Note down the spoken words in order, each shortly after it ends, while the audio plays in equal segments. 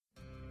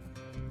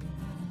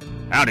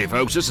Howdy,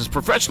 folks. This is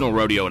professional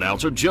rodeo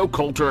announcer Joe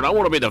Coulter, and I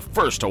want to be the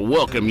first to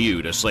welcome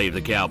you to Save the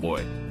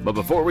Cowboy. But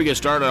before we get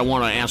started, I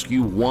want to ask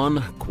you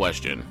one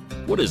question.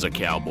 What is a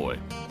cowboy?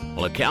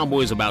 Well, a cowboy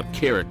is about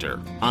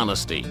character,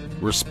 honesty,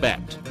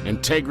 respect,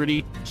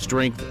 integrity,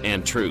 strength,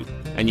 and truth.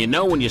 And you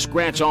know, when you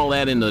scratch all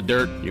that into the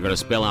dirt, you're going to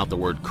spell out the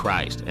word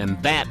Christ. And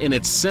that, in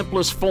its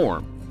simplest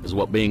form, is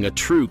what being a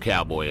true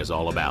cowboy is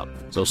all about.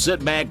 So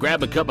sit back,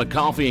 grab a cup of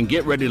coffee, and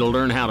get ready to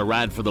learn how to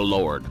ride for the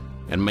Lord.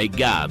 And may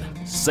God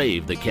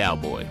save the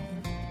cowboy.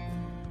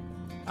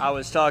 I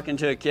was talking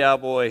to a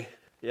cowboy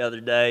the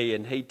other day,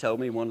 and he told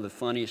me one of the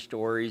funniest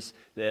stories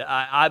that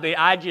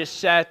I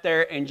just sat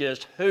there and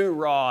just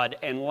hoorah'd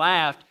and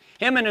laughed.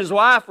 Him and his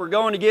wife were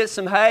going to get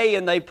some hay,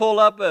 and they pull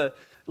up a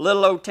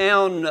little old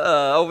town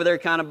over there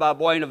kind of by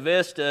Buena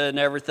Vista and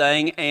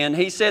everything, and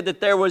he said that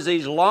there was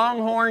these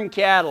longhorn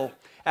cattle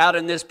out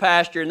in this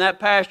pasture, and that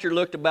pasture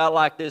looked about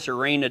like this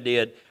arena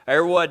did.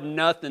 There wasn't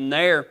nothing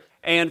there.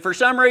 And for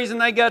some reason,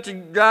 they got to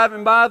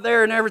driving by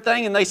there and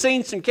everything, and they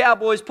seen some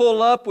cowboys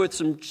pull up with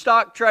some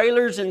stock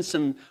trailers and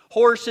some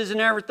horses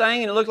and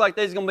everything, and it looked like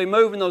they was going to be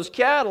moving those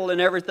cattle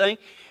and everything.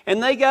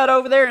 And they got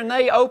over there, and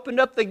they opened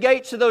up the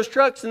gates of those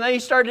trucks, and they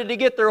started to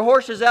get their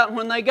horses out, and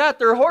when they got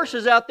their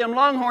horses out, them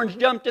longhorns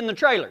jumped in the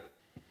trailer.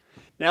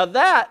 Now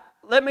that,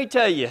 let me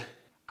tell you,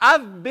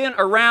 I've been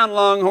around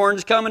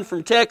longhorns coming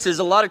from Texas.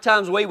 A lot of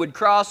times we would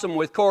cross them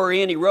with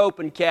Corriente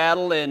roping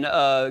cattle, and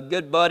a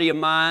good buddy of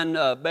mine,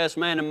 best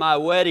man in my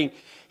wedding,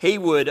 he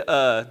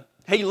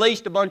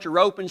leased a bunch of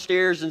roping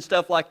steers and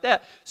stuff like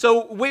that.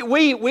 So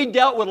we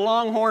dealt with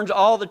longhorns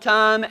all the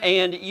time,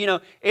 and you know,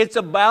 it's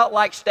about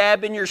like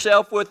stabbing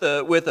yourself with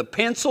a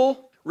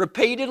pencil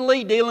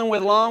repeatedly, dealing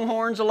with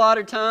longhorns a lot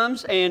of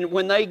times. And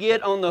when they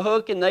get on the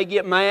hook and they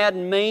get mad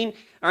and mean,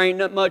 there ain't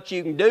not much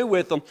you can do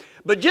with them.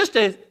 But just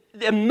to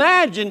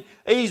imagine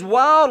these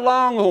wild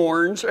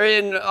longhorns,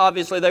 and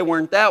obviously they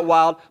weren't that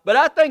wild, but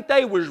I think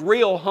they was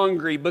real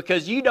hungry,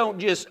 because you don't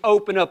just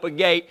open up a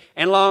gate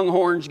and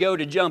longhorns go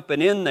to jumping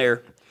in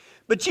there.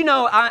 But you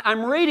know,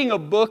 I'm reading a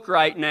book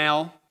right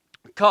now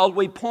called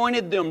We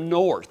Pointed Them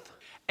North.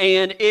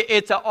 And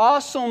it's an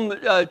awesome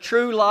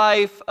true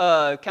life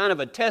kind of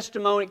a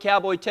testimony,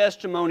 cowboy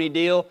testimony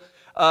deal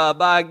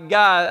by a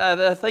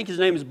guy, I think his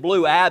name is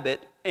Blue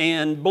Abbott.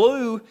 And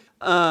Blue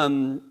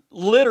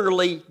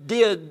literally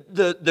did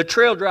the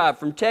trail drive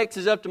from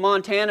Texas up to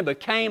Montana,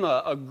 became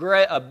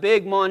a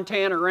big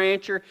Montana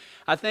rancher.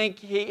 I think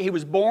he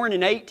was born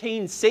in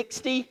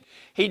 1860.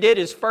 He did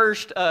his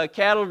first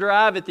cattle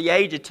drive at the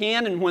age of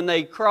 10, and when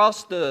they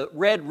crossed the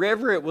Red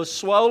River, it was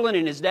swollen,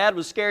 and his dad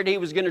was scared he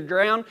was going to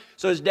drown,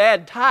 so his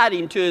dad tied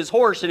him to his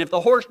horse, and if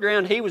the horse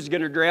drowned, he was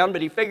going to drown,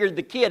 but he figured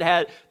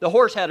the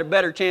horse had a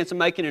better chance of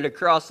making it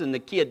across than the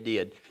kid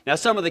did. Now,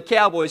 some of the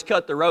cowboys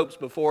cut the ropes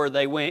before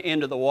they went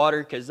into the water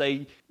because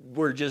they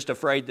were just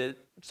afraid that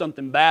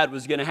something bad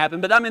was going to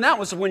happen. But I mean, that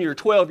was when you were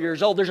 12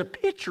 years old. There's a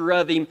picture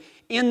of him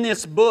in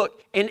this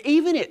book. And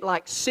even at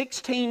like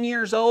 16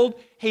 years old,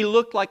 he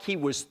looked like he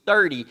was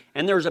 30.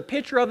 And there's a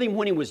picture of him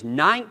when he was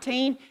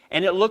 19,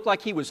 and it looked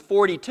like he was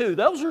 42.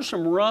 Those were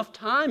some rough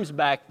times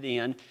back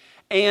then.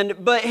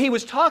 But he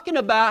was talking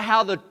about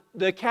how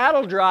the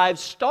cattle drive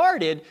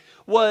started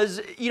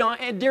was, you know,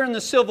 during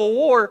the Civil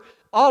War,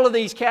 all of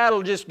these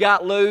cattle just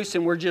got loose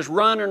and were just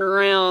running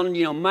around,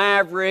 you know,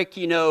 maverick,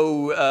 you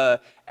know,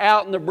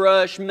 out in the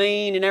brush,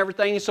 mean and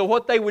everything. So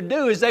what they would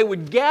do is they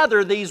would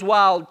gather these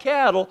wild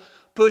cattle,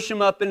 push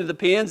them up into the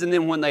pens, and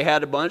then when they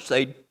had a bunch,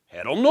 they'd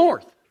head on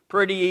north.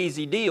 Pretty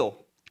easy deal.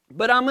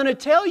 But I'm going to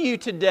tell you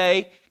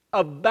today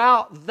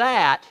about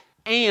that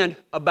and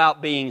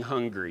about being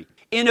hungry.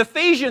 In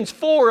Ephesians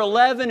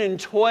 4:11 and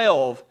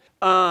 12,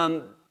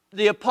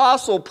 the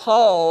Apostle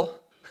Paul...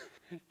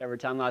 Every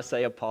time I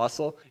say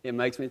apostle, it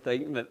makes me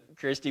think that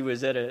Christy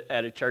was at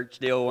a church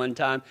deal one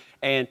time,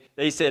 and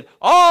they said,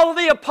 all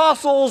the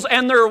apostles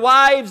and their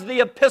wives, the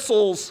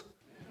epistles.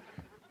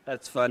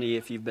 That's funny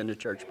if you've been to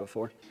church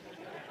before.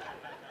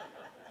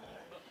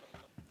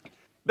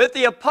 But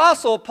the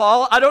Apostle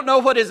Paul, I don't know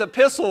what his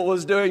epistle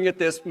was doing at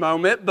this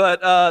moment,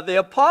 but the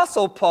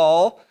Apostle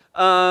Paul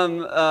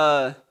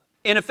in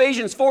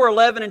Ephesians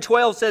 4:11 and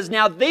 12 says,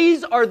 now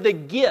these are the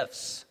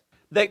gifts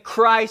that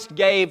Christ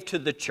gave to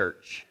the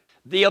church.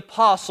 The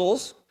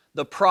apostles,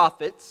 the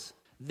prophets,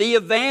 the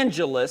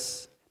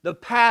evangelists, the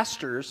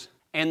pastors,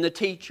 and the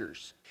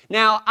teachers.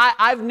 Now,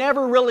 I've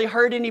never really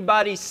heard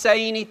anybody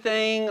say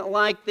anything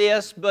like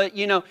this, but,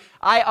 you know,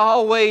 I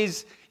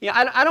always, you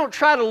know, I don't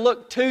try to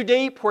look too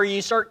deep where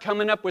you start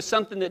coming up with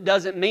something that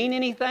doesn't mean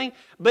anything,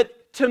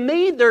 but to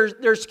me,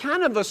 there's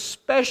kind of a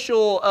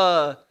special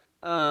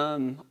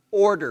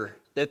order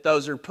that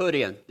those are put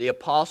in. The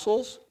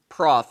apostles,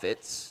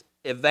 prophets,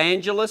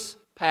 evangelists,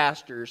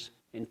 pastors,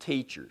 and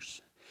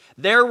teachers.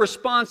 Their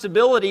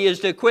responsibility is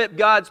to equip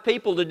God's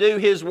people to do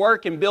His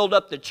work and build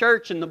up the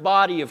church and the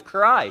body of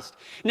Christ.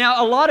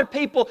 Now, a lot of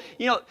people,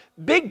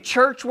 big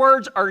church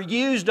words are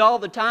used all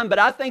the time, but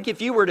I think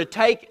if you were to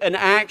take an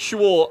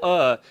actual,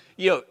 a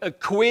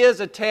quiz,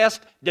 a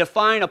test,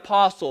 define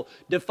apostle,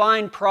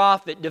 define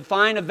prophet,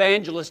 define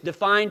evangelist,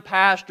 define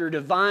pastor,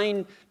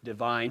 define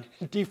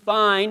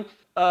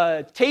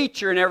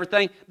teacher and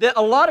everything, that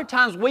a lot of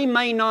times we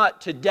may not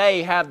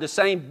today have the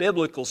same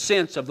biblical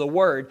sense of the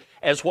word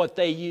as what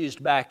they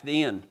used back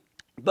then.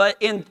 But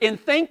in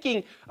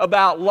thinking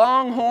about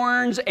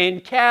longhorns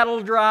and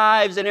cattle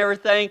drives and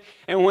everything,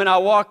 and when I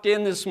walked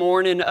in this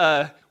morning,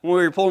 when we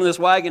were pulling this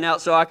wagon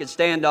out so I could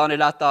stand on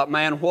it, I thought,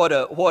 man, what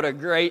a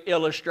great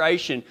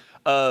illustration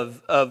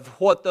of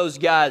what those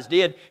guys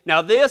did.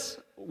 Now this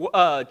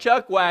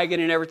chuck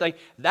wagon and everything,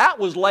 that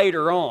was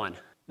later on.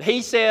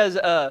 He says,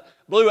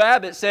 Blue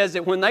Abbott says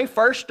that when they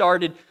first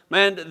started,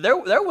 man,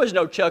 there was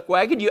no chuck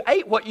wagon. You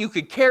ate what you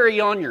could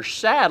carry on your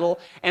saddle,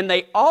 and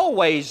they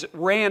always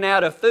ran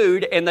out of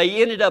food, and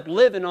they ended up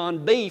living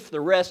on beef the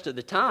rest of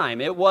the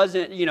time. It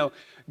wasn't,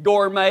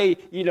 gourmet,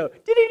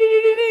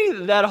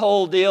 that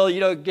whole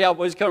deal,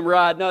 cowboys come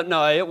ride.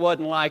 No, it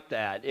wasn't like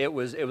that. It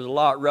was a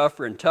lot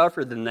rougher and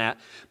tougher than that.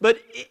 But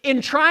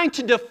in trying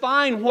to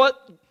define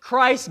what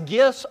Christ's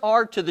gifts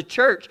are to the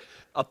church,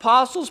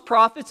 apostles,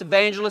 prophets,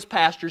 evangelists,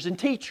 pastors, and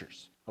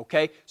teachers.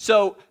 Okay?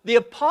 So the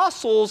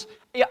apostles,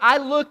 I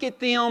look at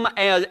them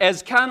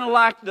as kind of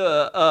like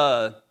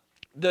the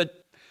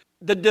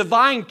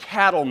divine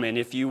cattlemen,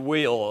 if you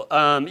will.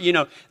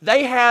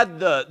 They had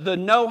the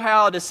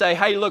know-how to say,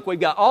 hey, look, we've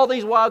got all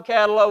these wild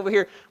cattle over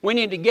here. We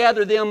need to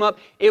gather them up.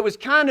 It was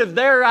kind of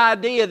their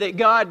idea that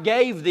God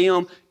gave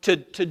them to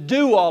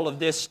do all of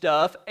this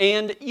stuff.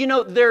 And,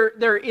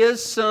 there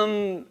is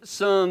some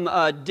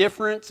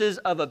differences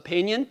of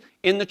opinion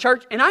in the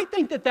church, and I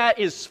think that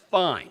is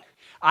fine.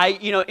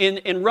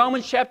 In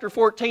Romans chapter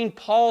 14,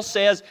 Paul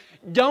says,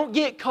 don't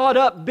get caught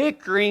up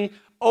bickering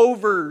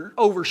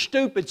over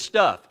stupid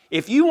stuff.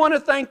 If you want to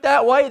think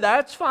that way,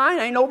 that's fine.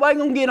 Ain't nobody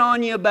going to get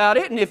on you about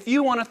it. And if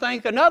you want to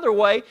think another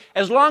way,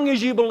 as long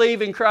as you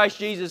believe in Christ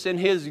Jesus and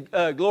His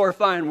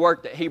glorifying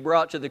work that He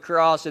brought to the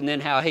cross, and then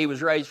how He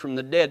was raised from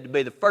the dead to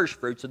be the first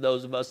fruits of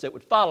those of us that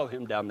would follow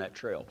Him down that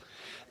trail.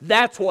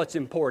 That's what's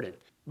important.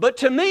 But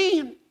to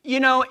me,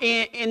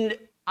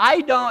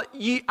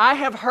 I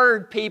have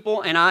heard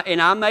people, and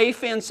I may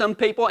offend some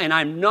people, and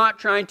I'm not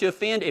trying to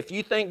offend. If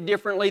you think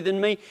differently than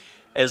me,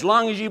 as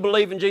long as you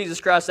believe in Jesus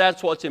Christ,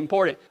 that's what's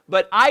important.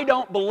 But I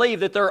don't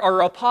believe that there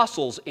are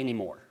apostles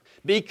anymore.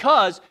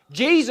 Because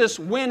Jesus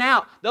went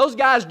out. Those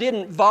guys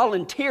didn't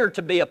volunteer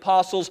to be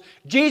apostles.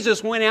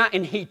 Jesus went out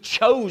and He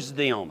chose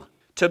them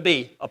to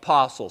be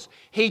apostles.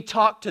 He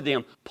talked to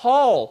them.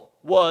 Paul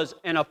was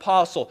an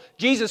apostle.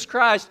 Jesus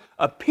Christ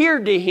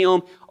appeared to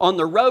him on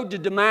the road to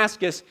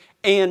Damascus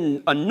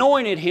and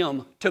anointed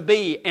him to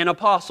be an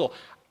apostle.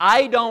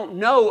 I don't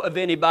know of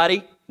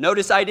anybody.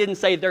 Notice I didn't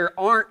say there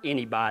aren't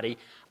anybody.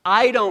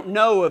 I don't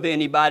know of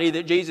anybody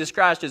that Jesus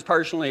Christ has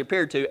personally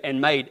appeared to and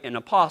made an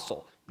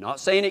apostle. Not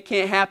saying it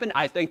can't happen.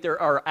 I think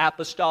there are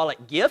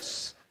apostolic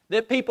gifts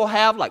that people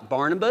have, like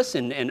Barnabas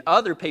and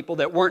other people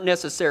that weren't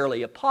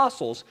necessarily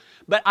apostles.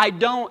 But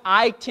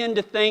I tend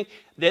to think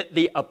that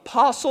the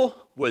apostle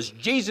was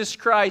Jesus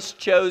Christ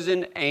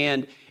chosen,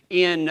 and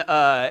in,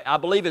 I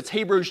believe it's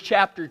Hebrews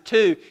chapter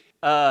 2,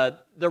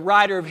 the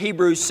writer of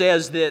Hebrews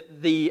says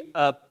that the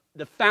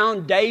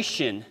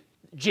foundation,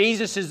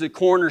 Jesus is the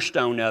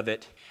cornerstone of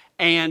it,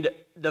 and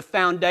the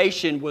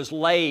foundation was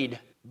laid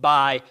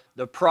by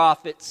the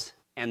prophets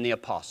and the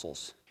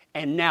apostles.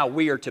 And now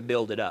we are to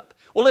build it up.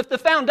 Well, if the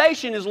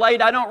foundation is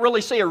laid, I don't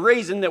really see a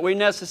reason that we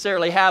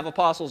necessarily have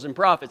apostles and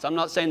prophets. I'm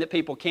not saying that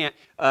people can't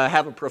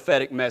have a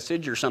prophetic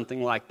message or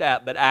something like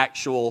that, but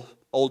actual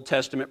Old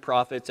Testament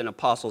prophets and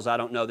apostles, I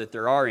don't know that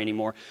there are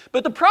anymore.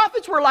 But the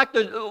prophets were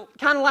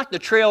kind of like the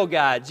trail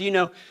guides.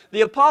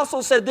 The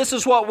apostles said, this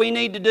is what we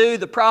need to do.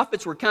 The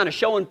prophets were kind of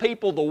showing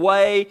people the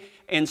way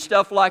and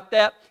stuff like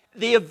that.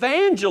 The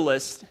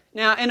evangelists,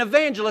 now an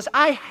evangelist,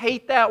 I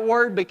hate that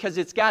word because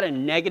it's got a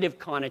negative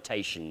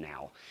connotation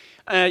now.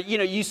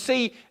 You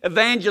see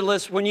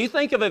evangelists, when you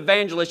think of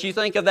evangelists, you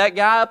think of that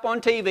guy up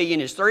on TV in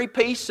his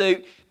three-piece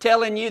suit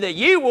telling you that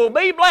you will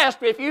be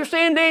blessed if you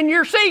send in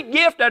your seed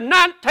gift of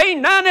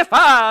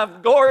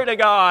 $19.95. Glory to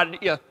God.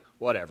 Yeah,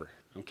 whatever.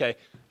 Okay?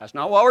 That's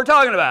not what we're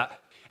talking about.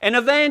 An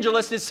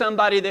evangelist is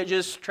somebody that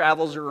just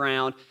travels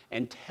around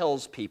and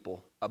tells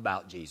people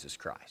about Jesus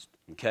Christ.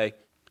 Okay?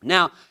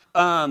 Now,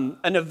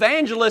 an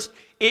evangelist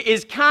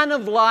is kind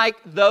of like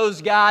those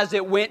guys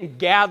that went and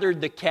gathered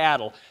the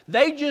cattle.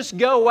 They just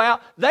go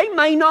out. They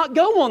may not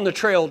go on the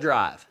trail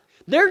drive.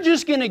 They're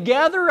just going to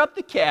gather up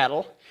the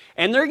cattle,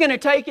 and they're going to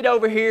take it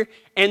over here,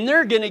 and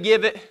they're going to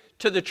give it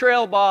to the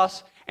trail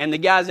boss and the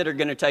guys that are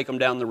going to take them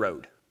down the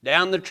road,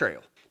 down the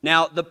trail.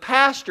 Now, the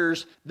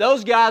pastors,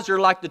 those guys are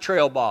like the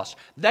trail boss.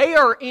 They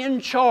are in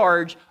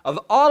charge of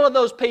all of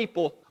those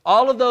people,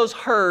 all of those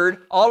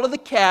herd, all of the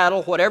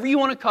cattle, whatever you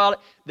want to call it,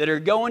 that are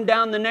going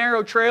down the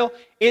narrow trail.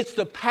 It's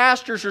the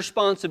pastor's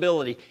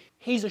responsibility.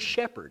 he's a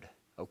shepherd.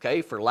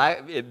 Okay,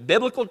 in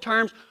biblical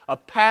terms, a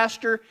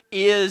pastor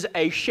is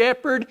a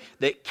shepherd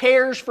that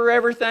cares for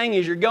everything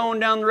as you're going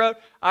down the road.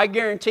 I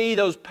guarantee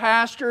those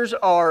pastors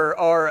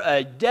are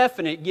a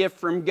definite gift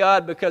from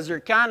God because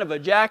they're kind of a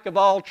jack of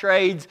all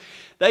trades.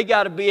 They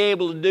got to be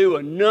able to do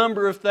a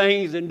number of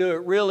things and do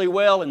it really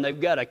well, and they've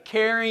got a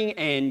caring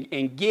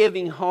and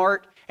giving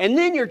heart. And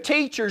then your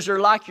teachers are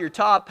like your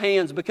top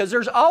hands because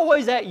there's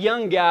always that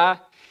young guy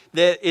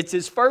that it's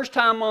his first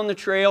time on the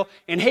trail,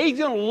 and he's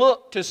going to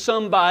look to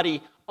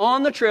somebody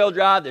on the trail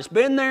drive that's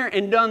been there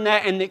and done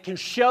that and that can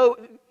show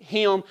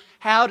him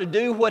how to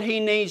do what he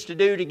needs to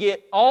do to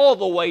get all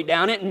the way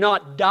down it and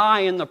not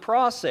die in the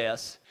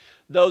process.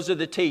 Those are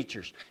the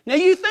teachers. Now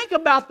you think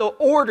about the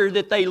order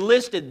that they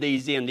listed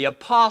these in: the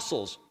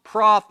apostles,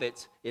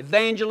 prophets,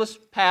 evangelists,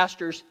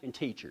 pastors, and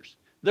teachers.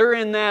 They're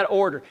in that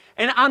order.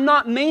 And I'm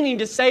not meaning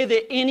to say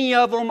that any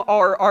of them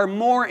are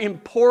more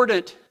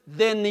important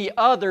than the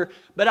other,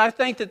 but I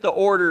think that the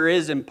order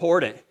is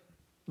important.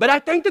 But I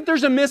think that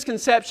there's a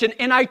misconception,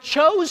 and I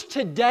chose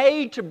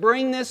today to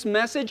bring this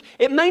message.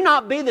 It may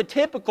not be the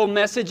typical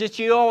message that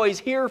you always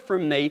hear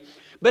from me,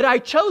 but I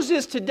chose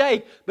this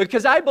today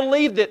because I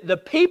believe that the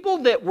people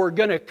that were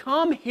going to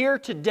come here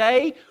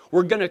today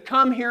were going to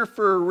come here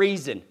for a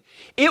reason.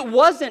 It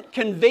wasn't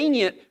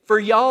convenient for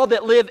y'all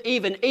that live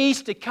even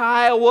east of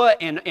Kiowa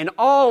and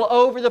all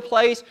over the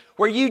place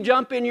where you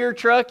jump in your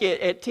truck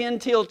at 10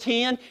 till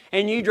 10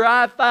 and you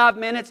drive 5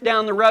 minutes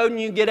down the road and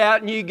you get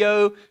out and you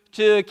go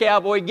to a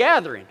cowboy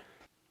gathering.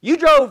 You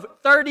drove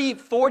 30,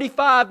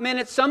 45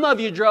 minutes. Some of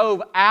you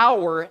drove an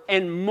hour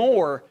and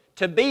more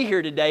to be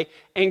here today,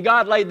 and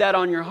God laid that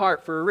on your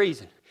heart for a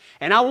reason.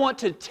 And I want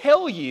to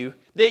tell you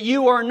that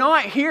you are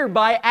not here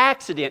by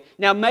accident.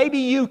 Now, maybe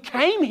you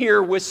came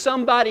here with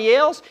somebody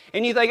else,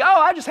 and you think,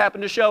 oh, I just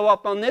happened to show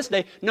up on this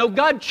day. No,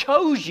 God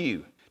chose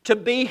you to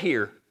be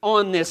here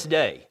on this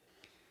day.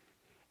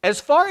 As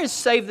far as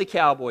Save the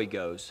Cowboy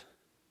goes,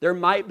 there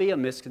might be a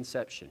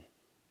misconception.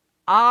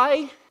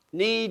 I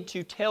need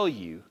to tell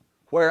you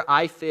where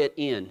I fit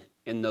in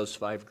those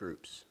 5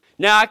 groups.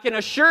 Now, I can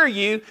assure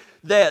you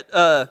that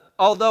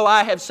although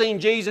I have seen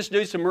Jesus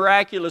do some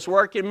miraculous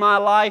work in my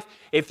life,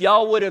 if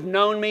y'all would have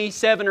known me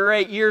 7 or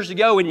 8 years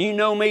ago and you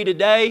know me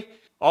today,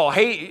 oh,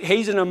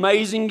 He's an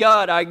amazing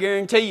God, I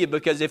guarantee you,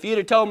 because if you'd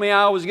have told me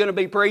I was going to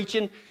be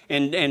preaching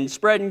and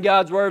spreading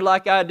God's Word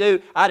like I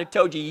do, I'd have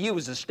told you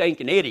was a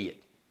stinking idiot.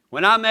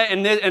 When I met,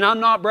 and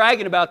I'm not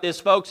bragging about this,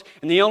 folks,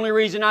 and the only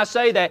reason I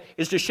say that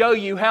is to show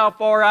you how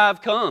far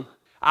I've come.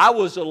 I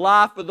was the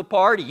life of the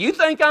party. You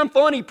think I'm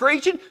funny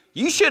preaching?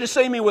 You should have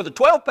seen me with a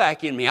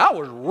 12-pack in me. I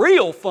was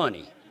real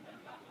funny.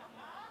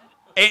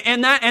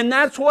 And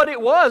that's what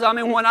it was. I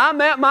mean, when I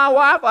met my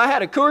wife, I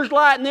had a Coors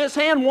Light in this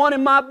hand, one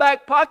in my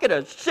back pocket,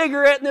 a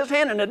cigarette in this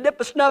hand, and a dip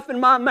of snuff in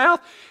my mouth,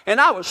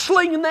 and I was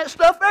slinging that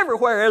stuff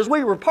everywhere as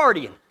we were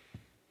partying.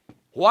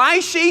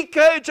 Why she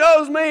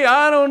chose me,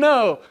 I don't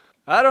know.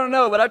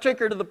 But I took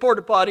her to the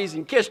porta potties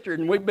and kissed her,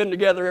 and we've been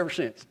together ever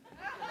since.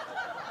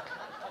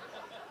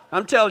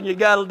 I'm telling you,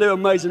 God will do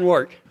amazing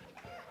work.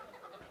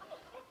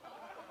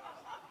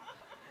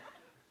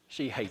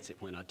 She hates it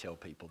when I tell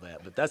people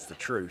that, but that's the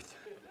truth.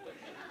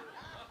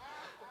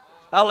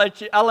 I'll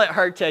let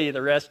her tell you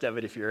the rest of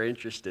it if you're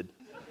interested.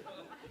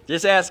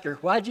 Just ask her,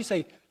 why'd you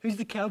say, who's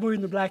the cowboy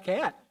in the black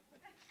hat?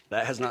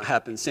 That has not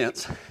happened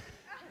since.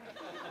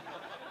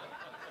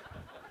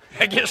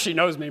 I guess she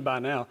knows me by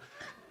now.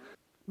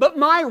 But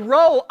my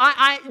role,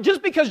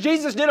 just because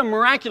Jesus did a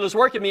miraculous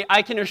work in me,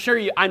 I can assure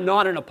you I'm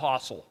not an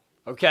apostle,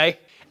 okay?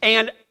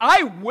 And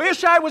I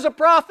wish I was a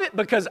prophet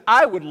because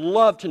I would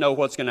love to know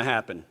what's going to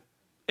happen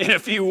in a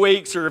few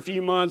weeks or a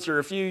few months or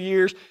a few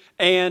years.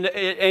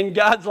 And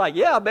God's like,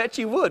 yeah, I bet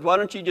you would. Why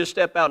don't you just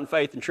step out in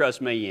faith and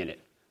trust me in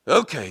it?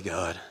 Okay,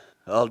 God,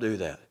 I'll do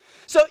that.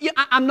 So yeah,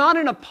 I'm not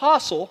an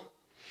apostle,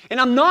 and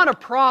I'm not a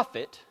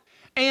prophet.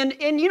 And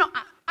you know,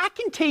 I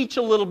can teach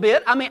a little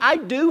bit. I mean, I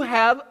do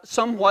have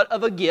somewhat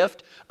of a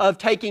gift of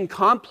taking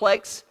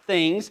complex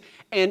things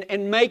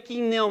and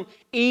making them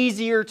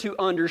easier to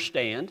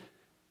understand.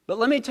 But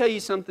let me tell you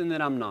something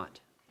that I'm not.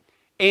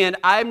 And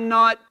I'm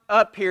not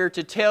up here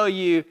to tell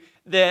you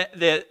that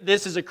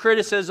this is a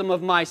criticism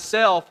of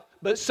myself,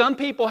 but some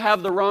people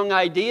have the wrong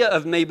idea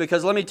of me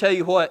because let me tell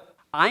you what,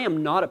 I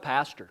am not a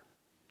pastor.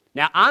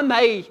 Now, I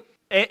may,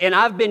 and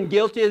I've been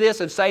guilty of this,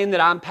 of saying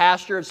that I'm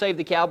pastor of Save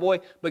the Cowboy,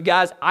 but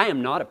guys, I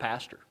am not a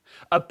pastor.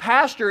 A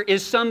pastor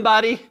is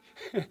somebody,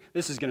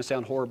 this is going to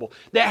sound horrible,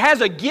 that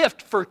has a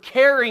gift for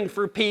caring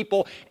for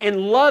people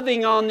and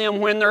loving on them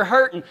when they're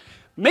hurting.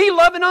 Me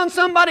loving on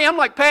somebody, I'm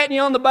like patting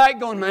you on the back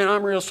going, man,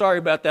 I'm real sorry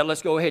about that.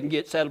 Let's go ahead and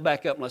get settled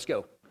back up and let's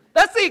go.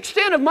 That's the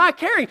extent of my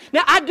caring.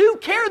 Now, I do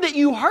care that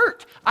you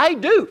hurt. I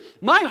do.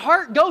 My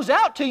heart goes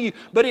out to you.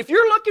 But if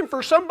you're looking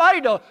for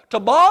somebody to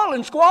bawl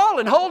and squall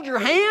and hold your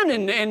hand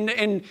it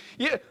ain't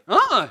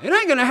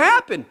going to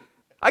happen.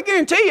 I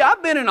guarantee you,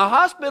 I've been in a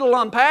hospital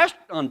on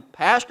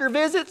pastor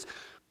visits.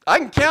 I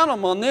can count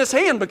them on this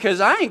hand because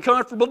I ain't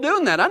comfortable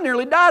doing that. I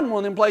nearly died in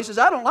one of them places.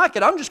 I don't like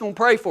it. I'm just going to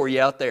pray for you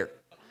out there.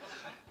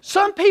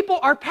 Some people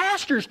are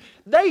pastors.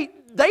 They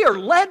they are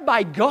led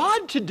by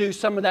God to do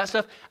some of that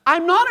stuff.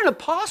 I'm not an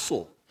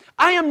apostle.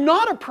 I am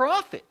not a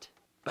prophet.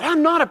 But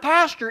I'm not a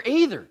pastor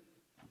either.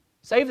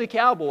 Save the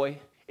Cowboy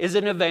is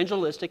an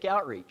evangelistic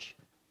outreach.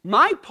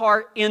 My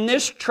part in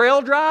this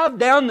trail drive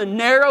down the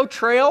narrow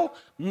trail,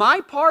 my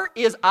part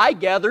is I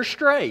gather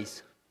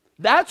strays.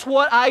 That's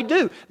what I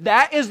do.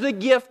 That is the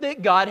gift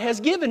that God has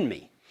given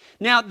me.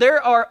 Now,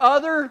 there are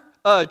other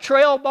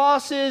trail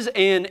bosses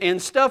and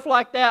stuff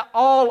like that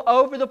all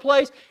over the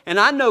place. And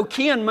I know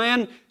Ken,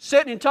 man,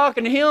 sitting and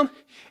talking to him,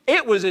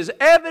 it was as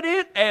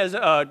evident as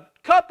a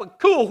cup of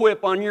Cool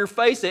Whip on your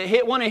face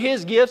that one of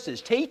his gifts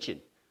is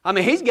teaching. I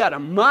mean, he's got a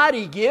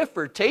mighty gift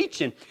for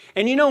teaching.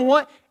 And you know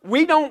what?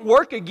 We don't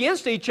work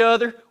against each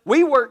other.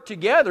 We work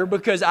together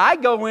because I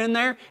go in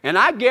there and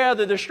I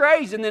gather the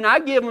strays and then I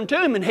give them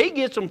to him and he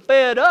gets them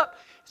fed up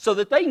so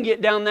that they can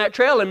get down that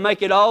trail and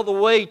make it all the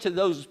way to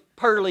those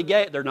pearly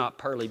gates. They're not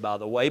pearly, by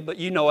the way, but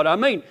you know what I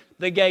mean.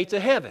 The gates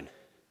of heaven.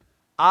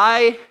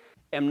 I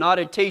am not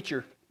a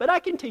teacher, but I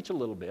can teach a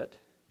little bit.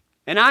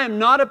 And I am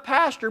not a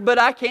pastor, but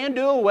I can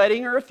do a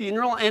wedding or a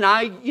funeral, and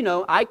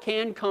I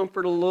can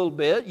comfort a little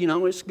bit.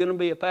 It's going to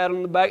be a pat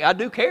on the back. I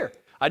do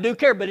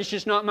care, but it's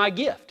just not my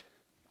gift.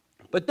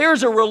 But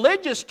there's a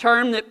religious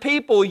term that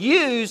people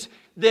use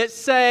that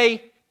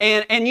say,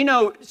 and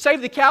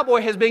Save the Cowboy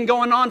has been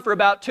going on for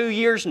about 2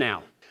 years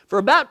now. For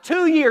about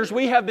 2 years,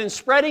 we have been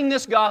spreading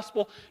this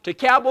gospel to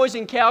cowboys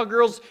and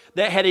cowgirls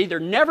that had either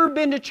never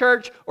been to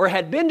church or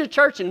had been to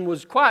church and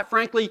was, quite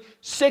frankly,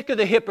 sick of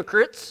the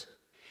hypocrites.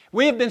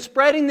 We have been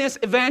spreading this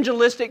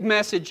evangelistic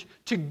message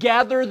to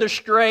gather the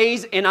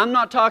strays, and I'm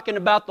not talking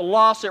about the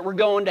lost that were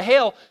going to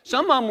hell.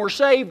 Some of them were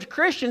saved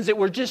Christians that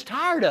were just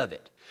tired of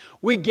it.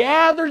 We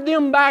gathered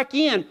them back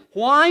in.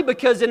 Why?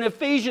 Because in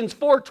Ephesians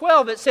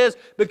 4:12 it says,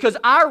 because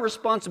our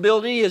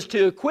responsibility is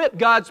to equip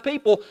God's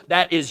people,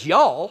 that is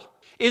y'all,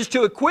 is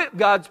to equip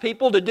God's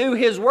people to do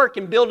His work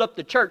and build up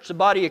the church, the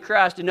body of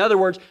Christ. In other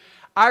words,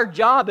 our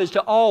job is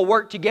to all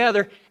work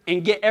together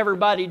and get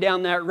everybody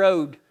down that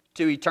road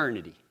to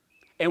eternity.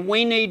 And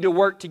we need to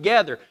work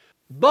together.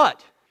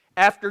 But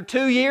after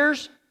 2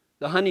 years,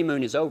 the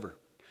honeymoon is over.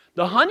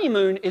 The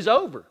honeymoon is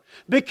over.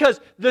 Because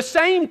the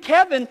same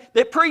Kevin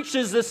that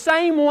preaches the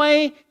same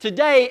way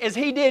today as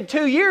he did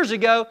 2 years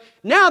ago,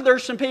 now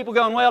there's some people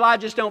going, well, I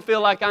just don't feel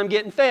like I'm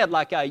getting fed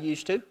like I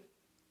used to.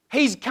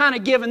 He's kind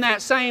of giving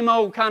that same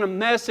old kind of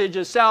message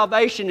of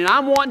salvation, and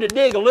I'm wanting to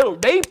dig a little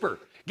deeper.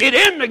 Get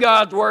into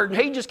God's Word. And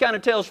he just kind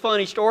of tells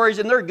funny stories,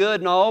 and they're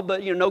good and all,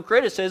 but no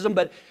criticism.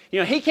 But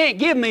he can't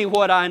give me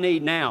what I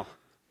need now.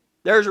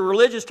 There's a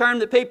religious term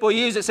that people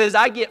use that says,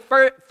 I get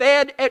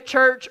fed at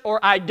church or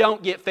I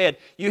don't get fed.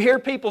 You hear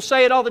people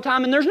say it all the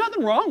time, and there's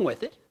nothing wrong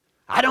with it.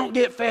 I don't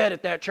get fed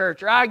at that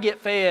church, or I get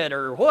fed,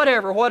 or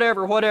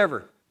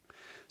whatever.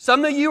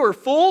 Some of you are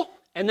full,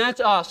 and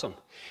that's awesome.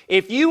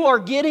 If you are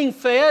getting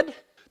fed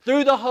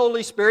through the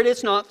Holy Spirit,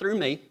 it's not through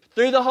me,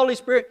 through the Holy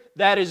Spirit,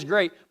 that is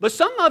great. But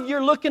some of you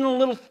are looking a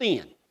little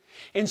thin.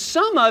 And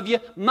some of you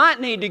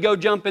might need to go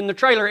jump in the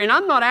trailer. And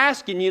I'm not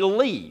asking you to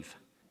leave.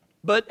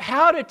 But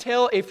how to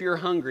tell if you're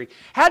hungry?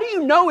 How do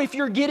you know if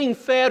you're getting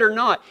fed or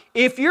not?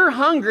 If you're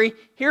hungry,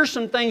 here's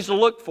some things to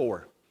look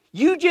for.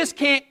 You just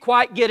can't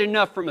quite get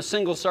enough from a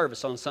single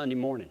service on Sunday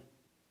morning.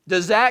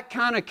 Does that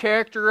kind of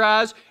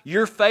characterize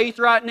your faith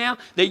right now?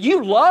 That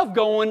you love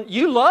going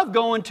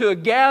to a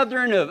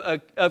gathering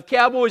of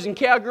cowboys and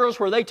cowgirls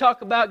where they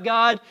talk about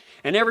God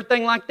and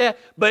everything like that.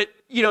 But,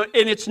 and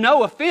it's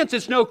no offense,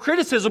 it's no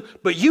criticism,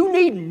 but you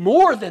need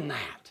more than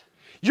that.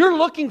 You're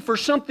looking for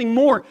something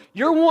more.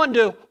 You're wanting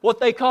to, what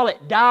they call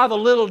it, dive a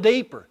little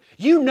deeper.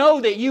 You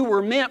know that you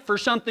were meant for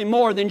something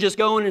more than just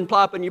going and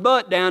plopping your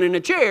butt down in a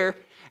chair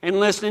and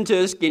listening to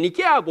a skinny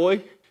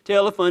cowboy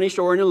tell a funny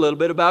story and a little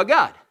bit about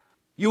God.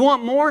 You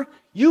want more?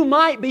 You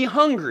might be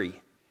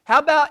hungry. How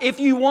about if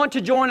you want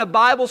to join a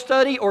Bible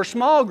study or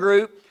small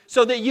group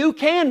so that you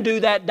can do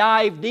that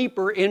dive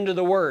deeper into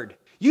the Word?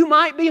 You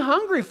might be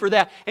hungry for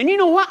that. And you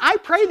know what? I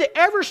pray that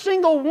every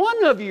single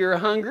one of you are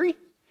hungry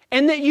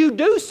and that you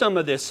do some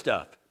of this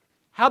stuff.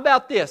 How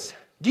about this?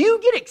 Do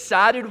you get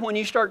excited when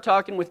you start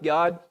talking with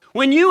God?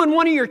 When you and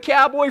one of your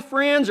cowboy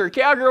friends or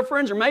cowgirl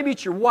friends, or maybe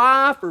it's your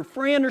wife or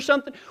friend or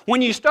something,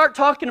 when you start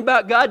talking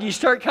about God, you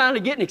start kind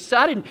of getting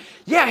excited.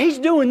 Yeah, He's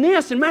doing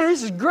this, and man,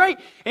 this is great.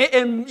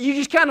 And you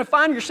just kind of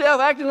find yourself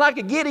acting like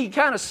a giddy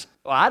kind of,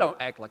 well, I don't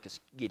act like a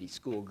giddy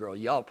schoolgirl.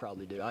 Y'all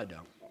probably do. I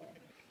don't.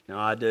 No,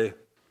 I do.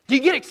 Do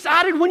you get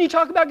excited when you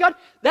talk about God?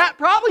 That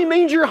probably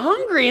means you're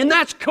hungry, and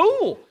that's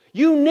cool.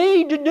 You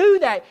need to do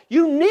that.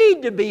 You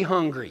need to be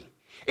hungry.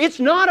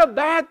 It's not a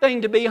bad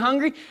thing to be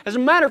hungry. As a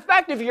matter of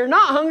fact, if you're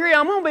not hungry,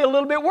 I'm going to be a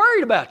little bit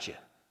worried about you.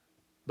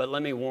 But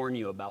let me warn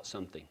you about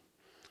something.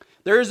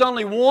 There is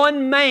only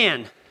one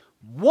man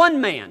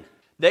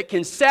that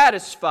can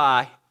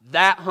satisfy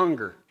that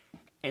hunger,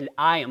 and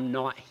I am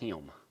not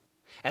him.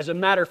 As a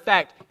matter of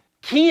fact,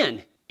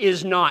 Ken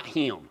is not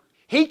him.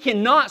 He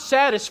cannot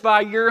satisfy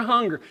your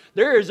hunger.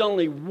 There is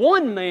only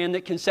one man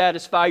that can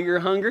satisfy your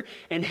hunger,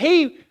 and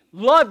He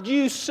loved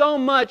you so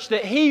much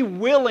that He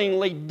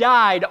willingly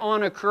died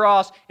on a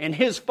cross, and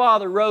His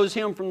Father rose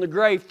Him from the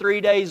grave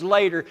 3 days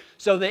later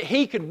so that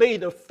He could be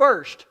the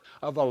first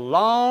of a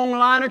long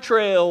line of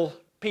trail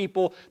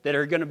people that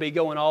are going to be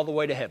going all the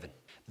way to heaven.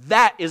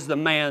 That is the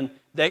man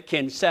that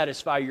can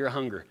satisfy your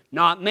hunger.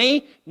 Not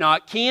me,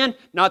 not Ken,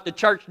 not the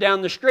church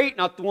down the street,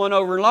 not the one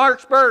over in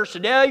Larkspur or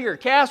Sedalia or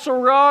Castle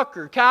Rock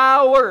or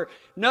Kiowa.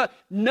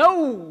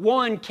 No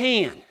one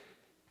can.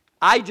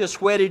 I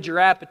just whetted your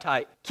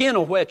appetite. Ken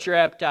will whet your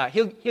appetite.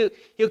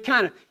 He'll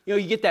kind of,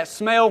 you get that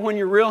smell when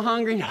you're real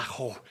hungry. You're like,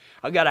 oh,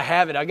 I got to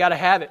have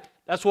it.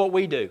 That's what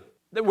we do.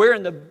 We're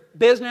in the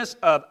business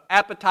of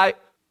appetite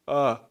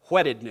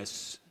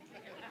whettedness.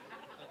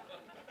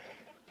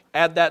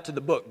 Add that to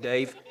the book,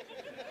 Dave.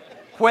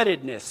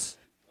 Whettedness.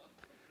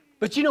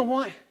 But you know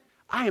what?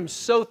 I am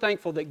so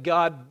thankful that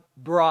God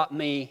brought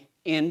me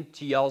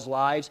into y'all's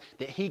lives,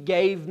 that He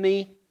gave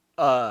me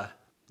the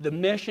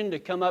mission to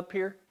come up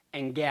here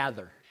and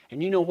gather.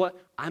 And you know what?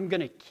 I'm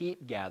going to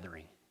keep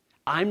gathering.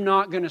 I'm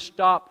not going to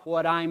stop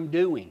what I'm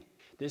doing.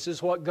 This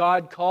is what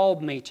God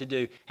called me to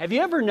do. Have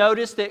you ever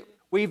noticed that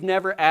we've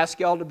never asked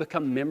y'all to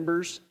become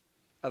members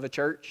of a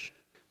church?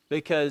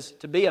 Because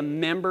to be a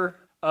member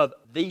of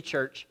the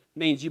church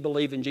means you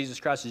believe in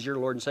Jesus Christ as your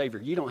Lord and Savior.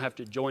 You don't have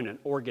to join an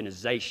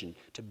organization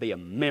to be a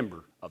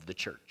member of the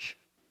church.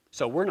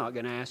 So we're not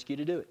going to ask you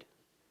to do it.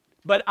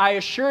 But I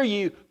assure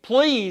you,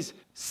 please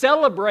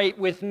celebrate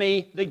with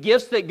me the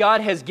gifts that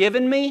God has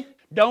given me.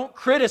 Don't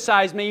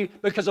criticize me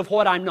because of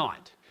what I'm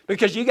not.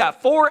 Because you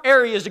got 4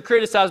 areas to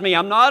criticize me.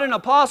 I'm not an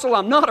apostle.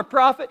 I'm not a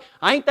prophet.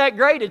 I ain't that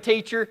great a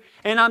teacher.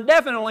 And I'm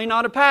definitely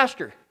not a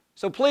pastor.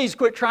 So please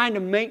quit trying to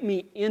make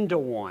me into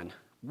one.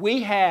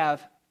 We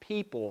have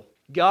people.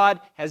 God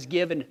has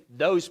given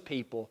those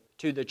people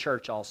to the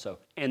church also.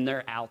 And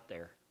they're out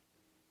there.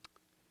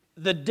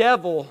 The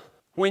devil,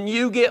 when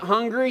you get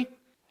hungry,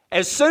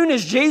 as soon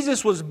as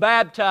Jesus was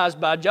baptized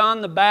by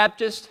John the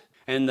Baptist,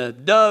 and the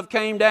dove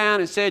came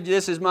down and said,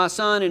 "This is my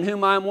son in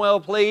whom I am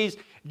well pleased,"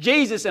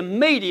 Jesus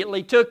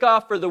immediately took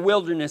off for the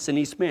wilderness, and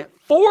He spent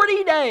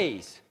 40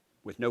 days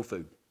with no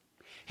food.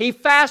 He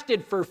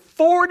fasted for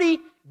 40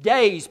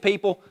 days,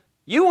 people.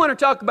 You want to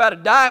talk about a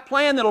diet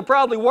plan that'll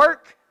probably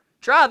work?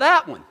 Try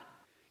that one.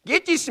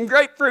 Get you some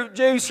grapefruit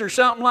juice or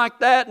something like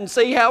that and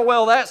see how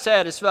well that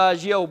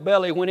satisfies your old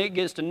belly when it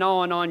gets to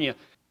gnawing on you.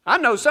 I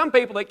know some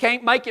people that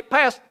can't make it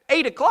past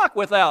 8 o'clock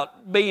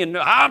without being,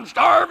 "I'm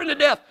starving to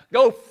death."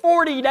 Go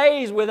 40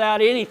 days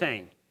without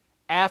anything.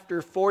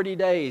 After 40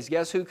 days,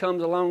 guess who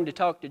comes along to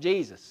talk to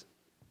Jesus?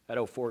 That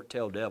old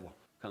fork-tailed devil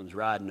comes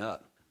riding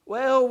up.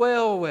 Well,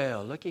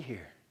 looky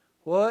here.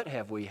 What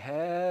have we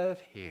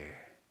here?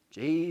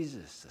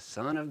 Jesus, the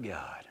Son of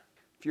God.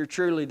 If you're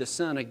truly the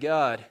Son of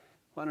God,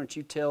 why don't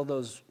you tell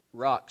those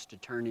rocks to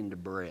turn into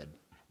bread?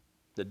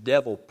 The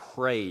devil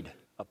preyed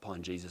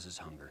upon Jesus'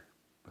 hunger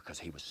because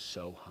He was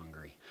so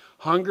hungry.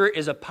 Hunger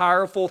is a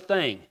powerful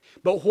thing.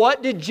 But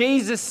what did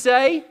Jesus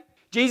say?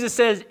 Jesus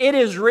says, "It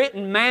is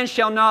written, man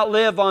shall not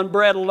live on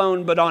bread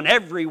alone, but on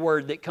every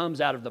word that comes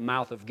out of the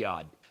mouth of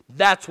God."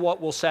 That's what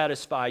will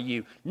satisfy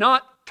you.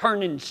 Not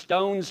turning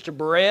stones to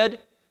bread.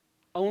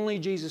 Only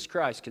Jesus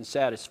Christ can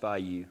satisfy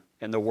you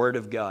and the Word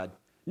of God.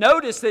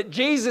 Notice that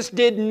Jesus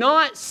did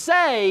not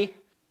say,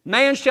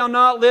 "Man shall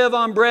not live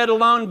on bread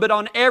alone, but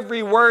on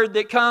every word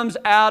that comes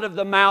out of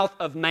the mouth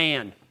of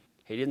man."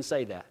 He didn't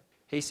say that.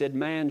 He said,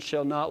 "Man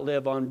shall not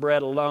live on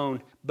bread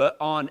alone, but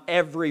on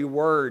every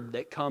word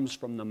that comes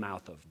from the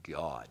mouth of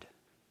God."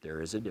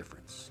 There is a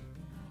difference.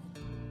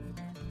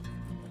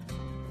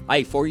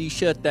 Hey, before you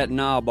shut that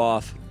knob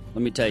off,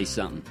 let me tell you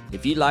something.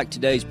 If you like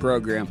today's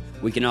program,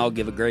 we can all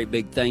give a great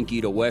big thank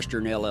you to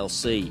Western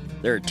LLC.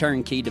 They're a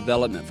turnkey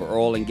development for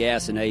oil and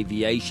gas and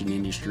aviation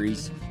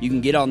industries. You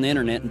can get on the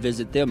internet and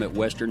visit them at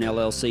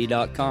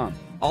westernllc.com.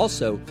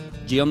 Also,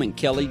 Jim and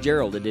Kelly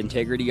Gerald at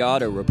Integrity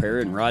Auto Repair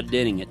and Rod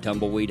Denning at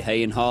Tumbleweed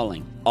Hay and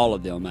Hauling. All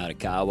of them out of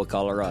Kiowa,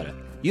 Colorado.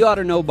 You ought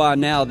to know by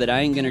now that I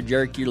ain't going to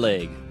jerk your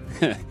leg.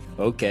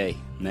 Okay,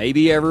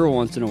 maybe every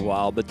once in a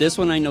while, but this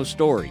one ain't no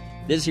story.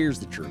 This here's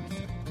the truth.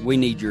 We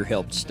need your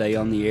help to stay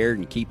on the air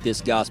and keep this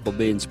gospel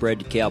being spread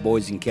to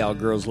cowboys and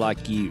cowgirls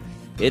like you.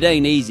 It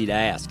ain't easy to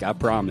ask, I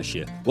promise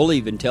you. We'll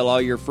even tell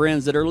all your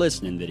friends that are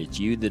listening that it's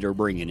you that are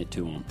bringing it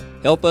to them.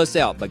 Help us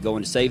out by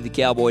going to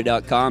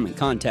SaveTheCowboy.com and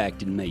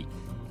contacting me.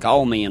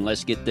 Call me and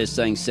let's get this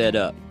thing set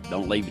up.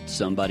 Don't leave it to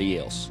somebody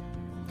else.